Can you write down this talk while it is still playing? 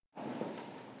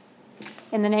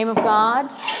In the name of God,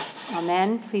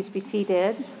 amen. Please be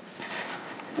seated.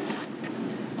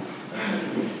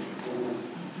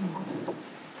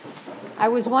 I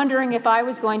was wondering if I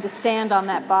was going to stand on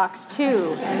that box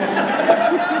too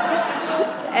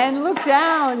and look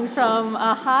down from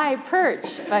a high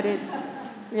perch, but it's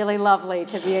really lovely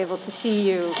to be able to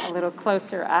see you a little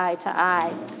closer, eye to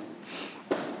eye.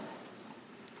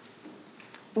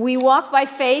 We walk by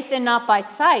faith and not by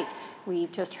sight.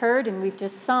 We've just heard and we've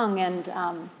just sung,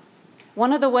 and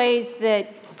one of the ways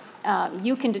that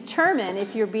you can determine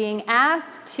if you're being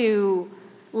asked to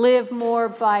live more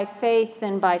by faith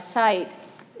than by sight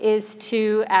is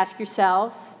to ask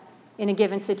yourself, in a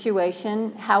given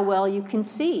situation, how well you can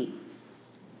see.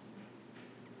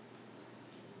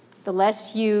 The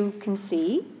less you can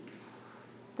see,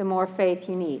 the more faith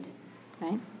you need,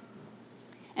 right?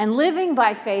 And living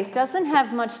by faith doesn't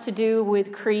have much to do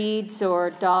with creeds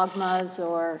or dogmas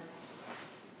or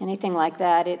anything like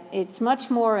that. It's much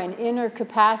more an inner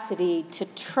capacity to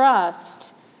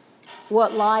trust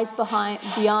what lies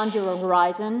beyond your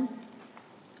horizon,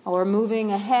 or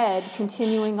moving ahead,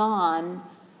 continuing on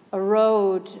a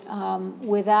road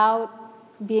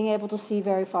without being able to see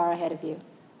very far ahead of you.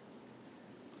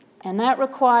 And that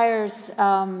requires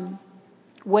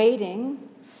waiting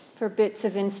for bits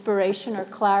of inspiration or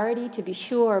clarity, to be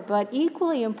sure, but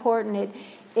equally important,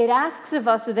 it asks of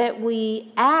us that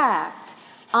we act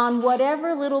on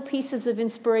whatever little pieces of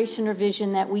inspiration or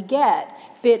vision that we get,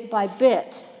 bit by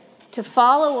bit, to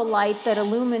follow a light that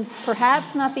illumines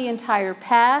perhaps not the entire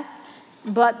path,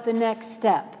 but the next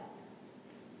step.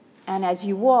 And as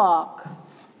you walk,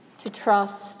 to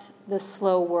trust the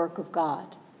slow work of God.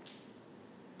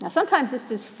 Now, sometimes this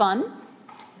is fun.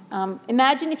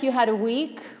 Imagine if you had a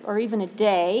week or even a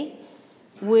day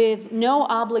with no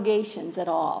obligations at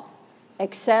all,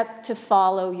 except to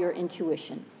follow your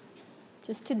intuition.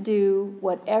 Just to do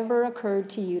whatever occurred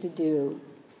to you to do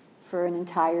for an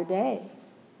entire day.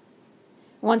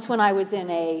 Once when I was in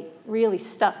a really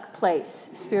stuck place,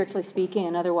 spiritually speaking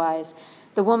and otherwise,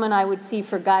 the woman I would see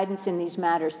for guidance in these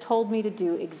matters told me to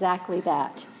do exactly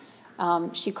that.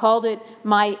 She called it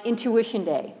my intuition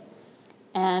day.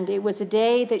 And it was a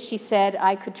day that she said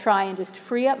I could try and just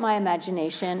free up my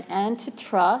imagination and to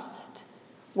trust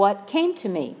what came to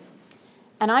me.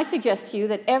 And I suggest to you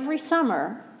that every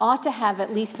summer ought to have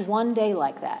at least one day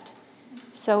like that.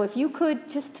 So if you could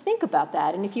just think about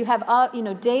that, and if you have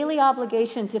daily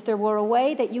obligations, if there were a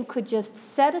way that you could just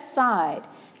set aside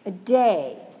a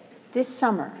day this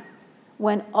summer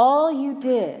when all you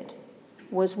did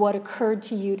was what occurred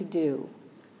to you to do,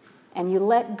 and you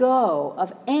let go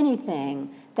of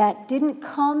anything that didn't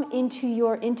come into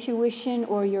your intuition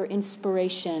or your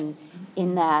inspiration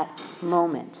in that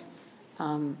moment.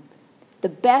 The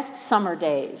best summer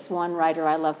days, one writer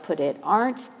I love put it,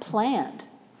 aren't planned,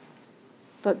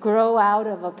 but grow out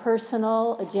of a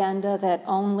personal agenda that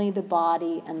only the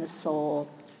body and the soul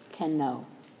can know.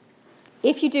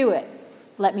 If you do it,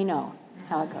 let me know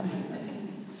how it goes.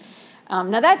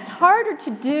 Now that's harder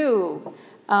to do,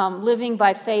 living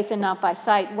by faith and not by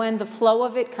sight, when the flow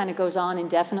of it kind of goes on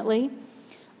indefinitely,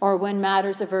 or when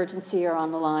matters of urgency are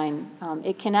on the line.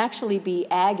 It can actually be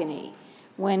agony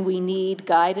when we need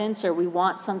guidance or we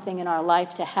want something in our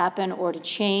life to happen or to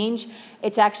change.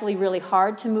 It's actually really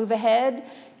hard to move ahead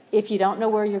if you don't know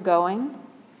where you're going.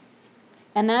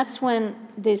 And that's when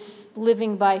this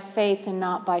living by faith and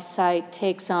not by sight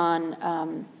takes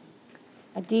on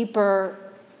a deeper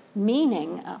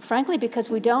meaning, frankly, because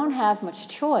we don't have much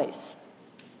choice.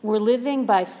 We're living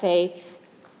by faith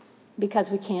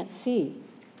because we can't see.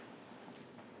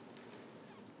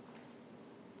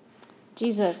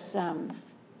 Jesus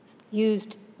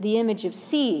used the image of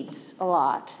seeds a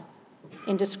lot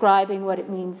in describing what it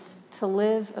means to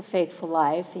live a faithful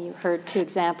life. You heard two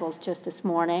examples just this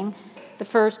morning. The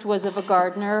first was of a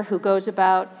gardener who goes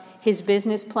about his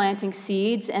business planting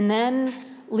seeds and then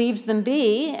leaves them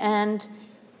be and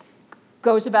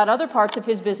goes about other parts of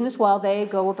his business while they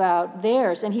go about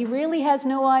theirs. And he really has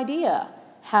no idea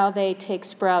how they take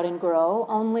sprout and grow,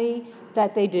 only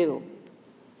that they do.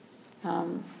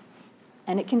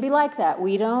 And it can be like that.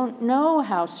 We don't know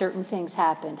how certain things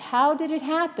happened. How did it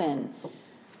happen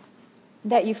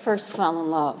that you first fell in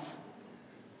love?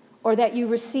 Or that you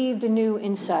received a new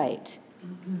insight?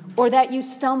 Or that you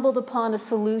stumbled upon a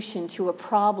solution to a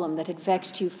problem that had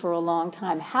vexed you for a long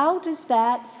time? How does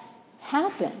that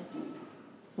happen?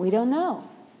 We don't know.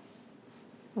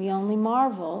 We only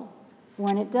marvel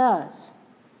when it does.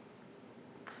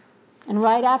 And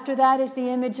right after that is the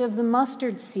image of the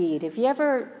mustard seed. Have you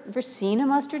ever seen a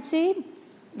mustard seed?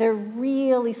 They're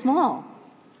really small.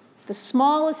 The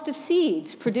smallest of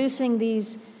seeds producing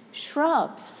these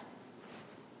shrubs.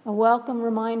 A welcome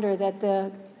reminder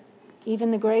that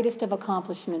even the greatest of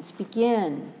accomplishments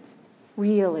begin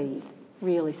really,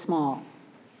 really small.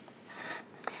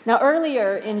 Now,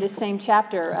 earlier in this same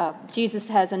chapter, Jesus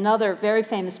has another very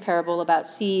famous parable about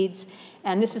seeds,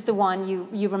 and this is the one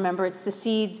you remember. It's the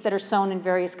seeds that are sown in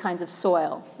various kinds of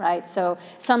soil, right? So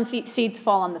some seeds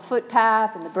fall on the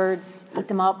footpath, and the birds eat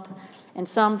them up, and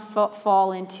some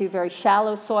fall into very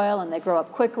shallow soil, and they grow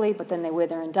up quickly, but then they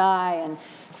wither and die, and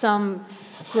some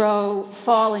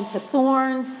fall into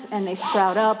thorns, and they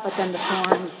sprout up, but then the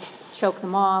thorns choke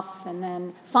them off, and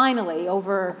then finally,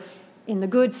 over in the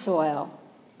good soil,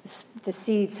 the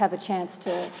seeds have a chance to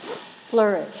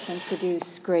flourish and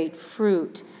produce great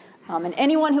fruit. And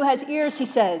anyone who has ears, he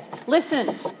says,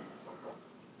 listen.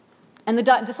 And the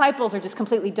disciples are just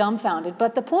completely dumbfounded,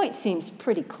 but the point seems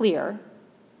pretty clear.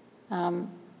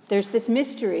 There's this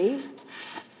mystery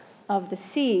of the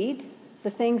seed,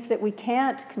 the things that we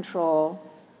can't control,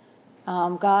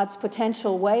 God's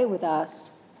potential way with us,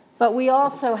 but we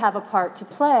also have a part to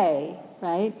play,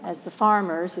 right, as the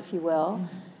farmers, if you will.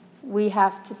 We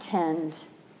have to tend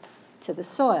to the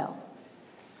soil.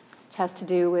 It has to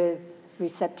do with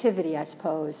receptivity, I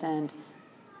suppose, and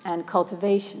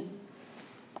cultivation.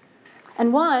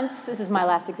 And once, this is my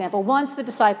last example, once the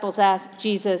disciples asked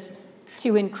Jesus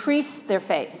to increase their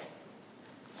faith,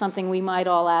 something we might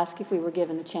all ask if we were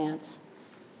given the chance.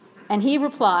 And he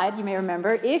replied, you may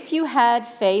remember, if you had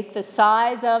faith the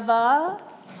size of a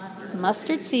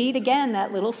mustard seed, again,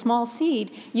 that little small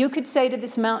seed, you could say to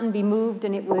this mountain, be moved,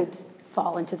 and it would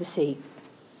fall into the sea.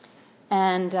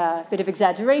 And a bit of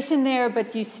exaggeration there,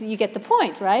 but you get the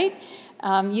point, right?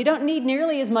 You don't need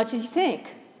nearly as much as you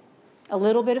think. A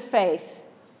little bit of faith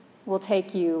will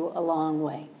take you a long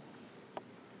way.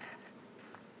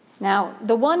 Now,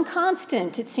 the one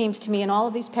constant, it seems to me, in all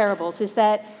of these parables is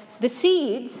that the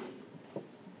seeds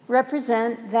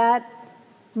represent that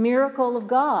miracle of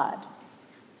God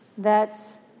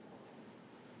that's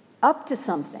up to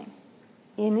something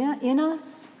in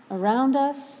us, around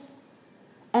us,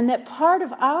 and that part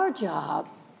of our job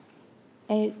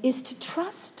is to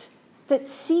trust that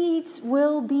seeds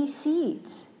will be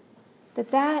seeds,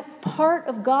 that part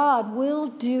of God will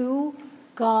do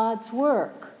God's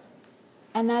work,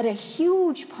 and that a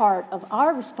huge part of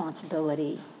our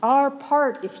responsibility, our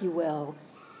part, if you will,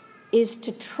 is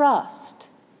to trust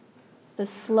the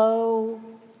slow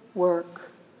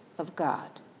work of God.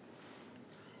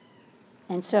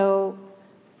 And so,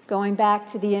 going back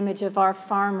to the image of our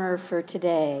farmer for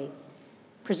today,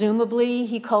 presumably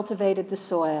he cultivated the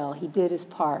soil, he did his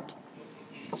part.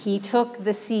 He took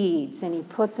the seeds and he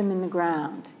put them in the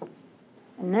ground.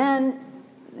 And then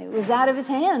it was out of his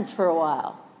hands for a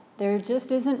while. There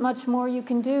just isn't much more you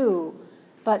can do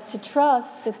but to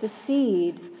trust that the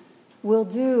seed will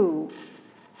do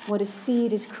what a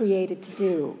seed is created to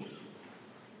do.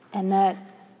 And that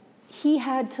he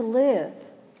had to live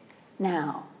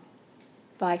now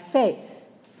by faith.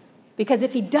 Because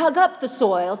if he dug up the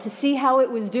soil to see how it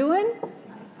was doing,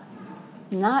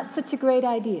 not such a great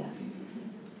idea.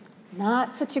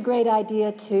 Not such a great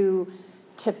idea to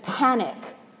panic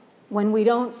when we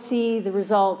don't see the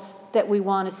results that we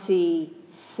want to see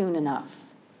soon enough.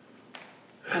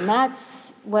 And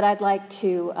that's what I'd like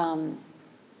to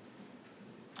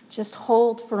just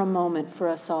hold for a moment for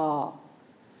us all.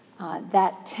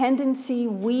 That tendency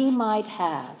we might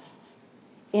have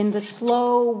in the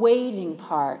slow waiting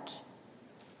part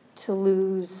to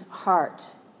lose heart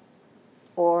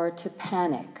or to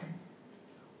panic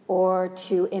or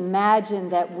to imagine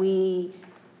that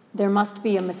there must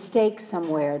be a mistake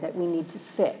somewhere that we need to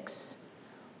fix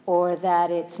or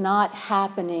that it's not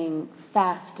happening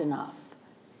fast enough.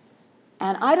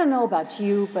 And I don't know about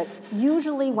you, but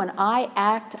usually when I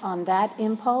act on that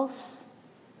impulse,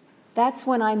 that's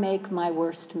when I make my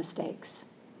worst mistakes,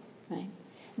 right?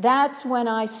 That's when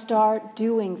I start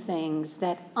doing things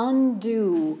that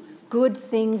undo good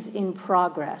things in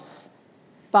progress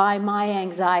by my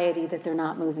anxiety that they're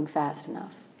not moving fast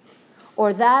enough.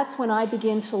 Or that's when I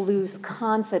begin to lose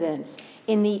confidence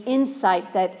in the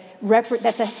insight that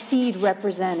the seed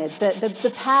represented,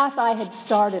 the path I had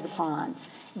started upon,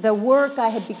 the work I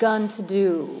had begun to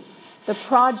do, the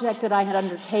project that I had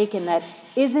undertaken that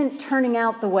isn't turning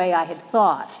out the way I had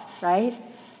thought, right?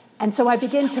 And so I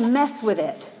begin to mess with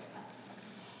it.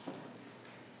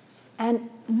 And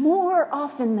more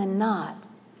often than not,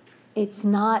 it's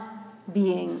not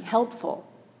being helpful.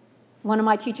 One of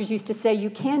my teachers used to say, you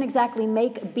can't exactly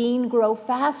make a bean grow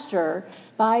faster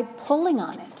by pulling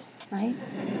on it, right?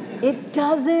 It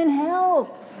doesn't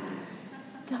help.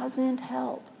 Doesn't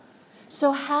help.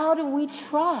 So how do we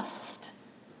trust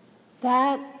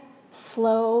that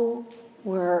slow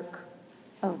work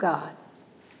of God.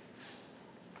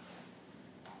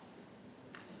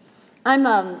 I'm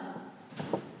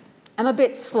a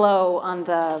bit slow on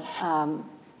the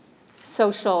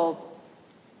social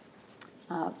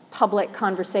public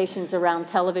conversations around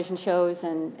television shows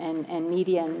and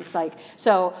media, and it's like,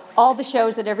 so all the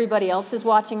shows that everybody else is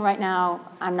watching right now,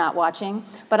 I'm not watching,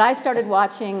 but I started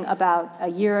watching about a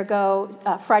year ago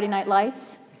Friday Night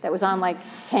Lights. That was on like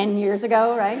 10 years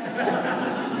ago, right?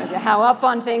 Shows you how up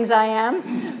on things I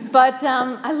am. But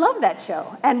I love that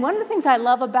show. And one of the things I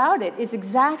love about it is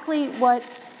exactly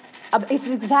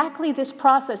this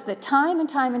process that time and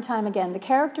time and time again, the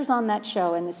characters on that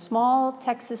show in this small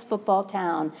Texas football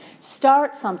town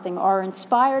start something or are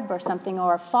inspired by something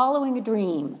or are following a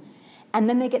dream, and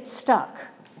then they get stuck,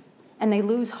 and they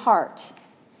lose heart,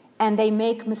 and they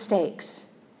make mistakes.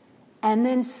 And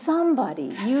then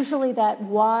somebody, usually that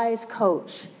wise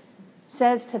coach,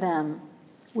 says to them,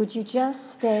 would you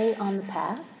just stay on the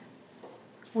path?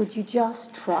 Would you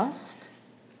just trust?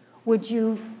 Would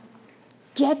you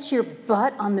get your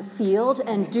butt on the field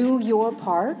and do your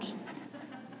part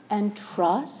and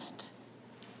trust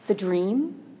the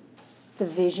dream, the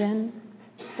vision,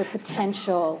 the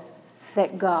potential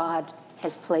that God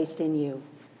has placed in you?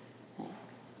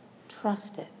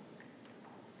 Trust it.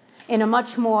 In a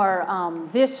much more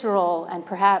visceral and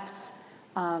perhaps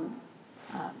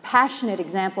passionate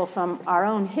example from our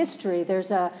own history,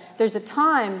 there's a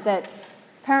time that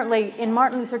apparently in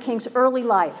Martin Luther King's early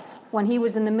life, when he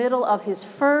was in the middle of his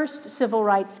first civil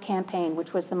rights campaign,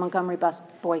 which was the Montgomery bus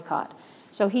boycott.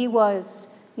 So he was,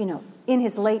 in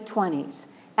his late 20s,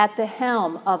 at the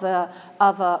helm of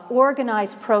a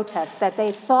organized protest that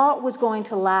they thought was going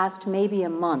to last maybe a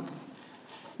month,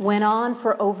 went on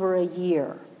for over a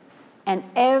year. And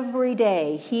every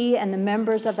day, he and the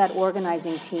members of that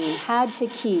organizing team had to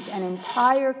keep an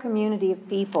entire community of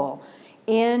people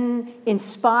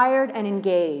inspired and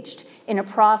engaged in a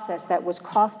process that was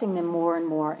costing them more and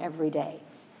more every day,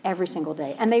 every single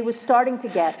day. And they were starting to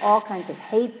get all kinds of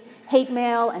hate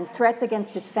mail and threats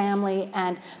against his family,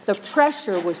 and the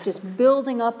pressure was just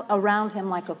building up around him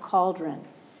like a cauldron.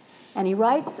 And he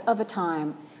writes of a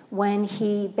time when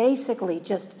he basically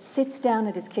just sits down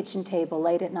at his kitchen table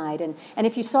late at night. And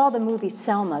if you saw the movie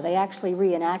Selma, they actually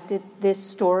reenacted this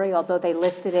story, although they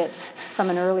lifted it from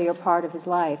an earlier part of his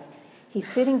life. He's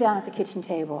sitting down at the kitchen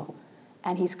table,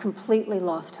 and he's completely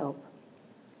lost hope.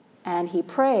 And he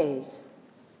prays,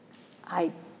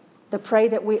 the prayer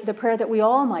that we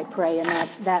all might pray in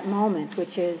that moment,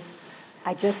 which is,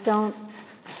 I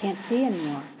can't see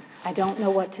anymore. I don't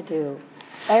know what to do.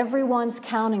 Everyone's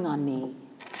counting on me,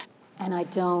 and I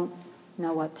don't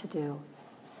know what to do.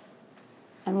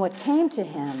 And what came to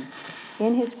him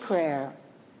in his prayer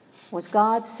was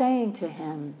God saying to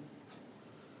him,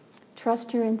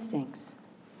 trust your instincts.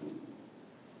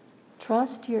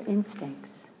 Trust your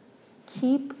instincts.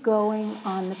 Keep going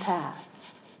on the path,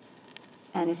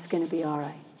 and it's going to be all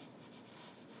right.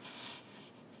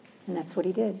 And that's what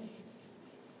he did.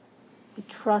 He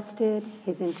trusted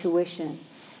his intuition,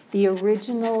 the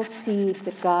original seed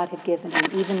that God had given him,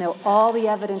 even though all the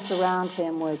evidence around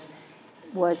him was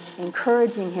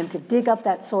encouraging him to dig up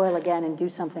that soil again and do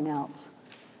something else.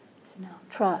 So now,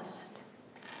 trust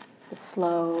the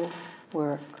slow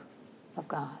work of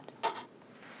God.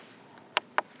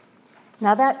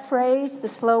 Now that phrase, the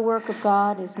slow work of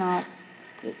God,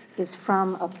 is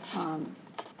from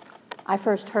I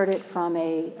first heard it from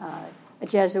a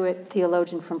Jesuit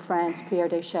theologian from France, Pierre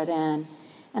de Chardin.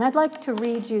 And I'd like to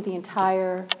read you the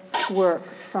entire work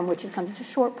from which it comes. It's a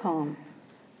short poem.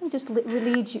 Let me just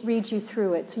read you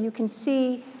through it so you can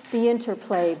see the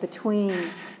interplay between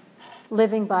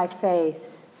living by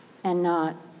faith and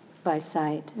not by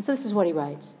sight. And so this is what he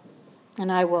writes.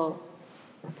 And I will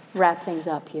wrap things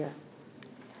up here.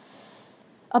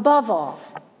 Above all,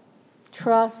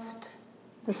 trust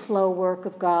the slow work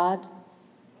of God.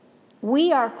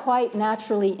 We are quite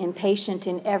naturally impatient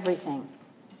in everything.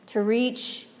 To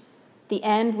reach the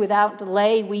end without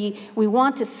delay, we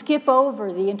want to skip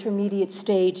over the intermediate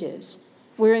stages.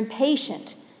 We're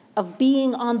impatient of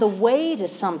being on the way to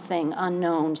something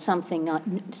unknown, something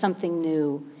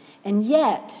new. And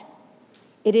yet,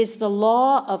 it is the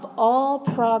law of all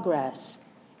progress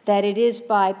that it is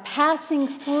by passing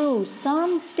through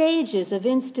some stages of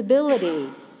instability,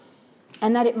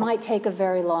 and that it might take a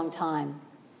very long time.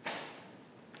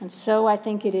 And so I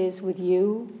think it is with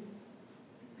you.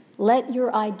 Let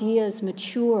your ideas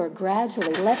mature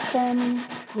gradually. Let them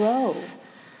grow.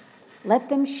 Let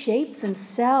them shape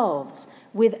themselves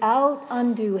without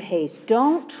undue haste.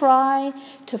 Don't try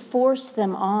to force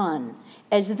them on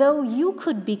as though you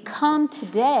could become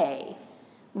today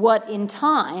what in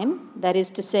time, that is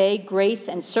to say, grace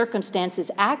and circumstances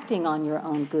acting on your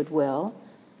own goodwill.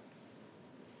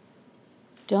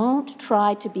 Don't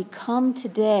try to become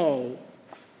today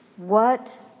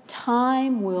what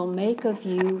time will make of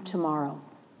you tomorrow.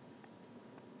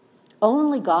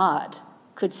 Only God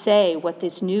could say what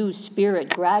this new spirit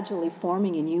gradually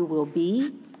forming in you will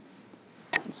be.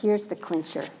 And here's the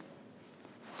clincher.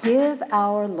 Give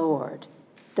our Lord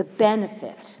the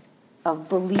benefit of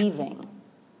believing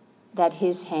that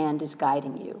his hand is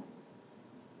guiding you.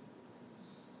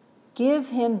 Give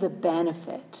him the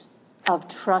benefit of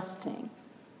trusting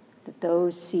that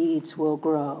those seeds will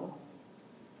grow.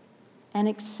 And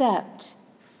accept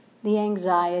the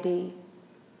anxiety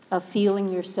of feeling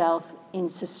yourself in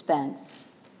suspense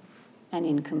and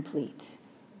incomplete.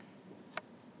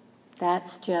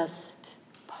 That's just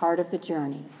part of the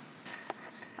journey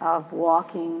of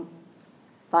walking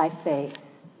by faith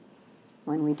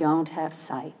when we don't have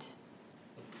sight.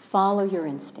 Follow your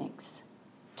instincts.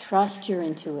 Trust your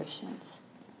intuitions.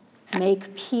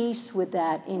 Make peace with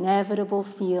that inevitable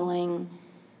feeling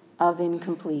of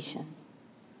incompletion.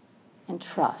 And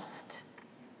trust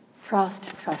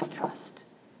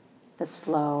the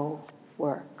slow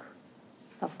work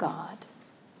of God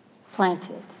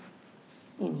planted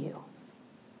in you.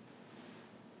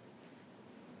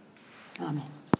 Amen.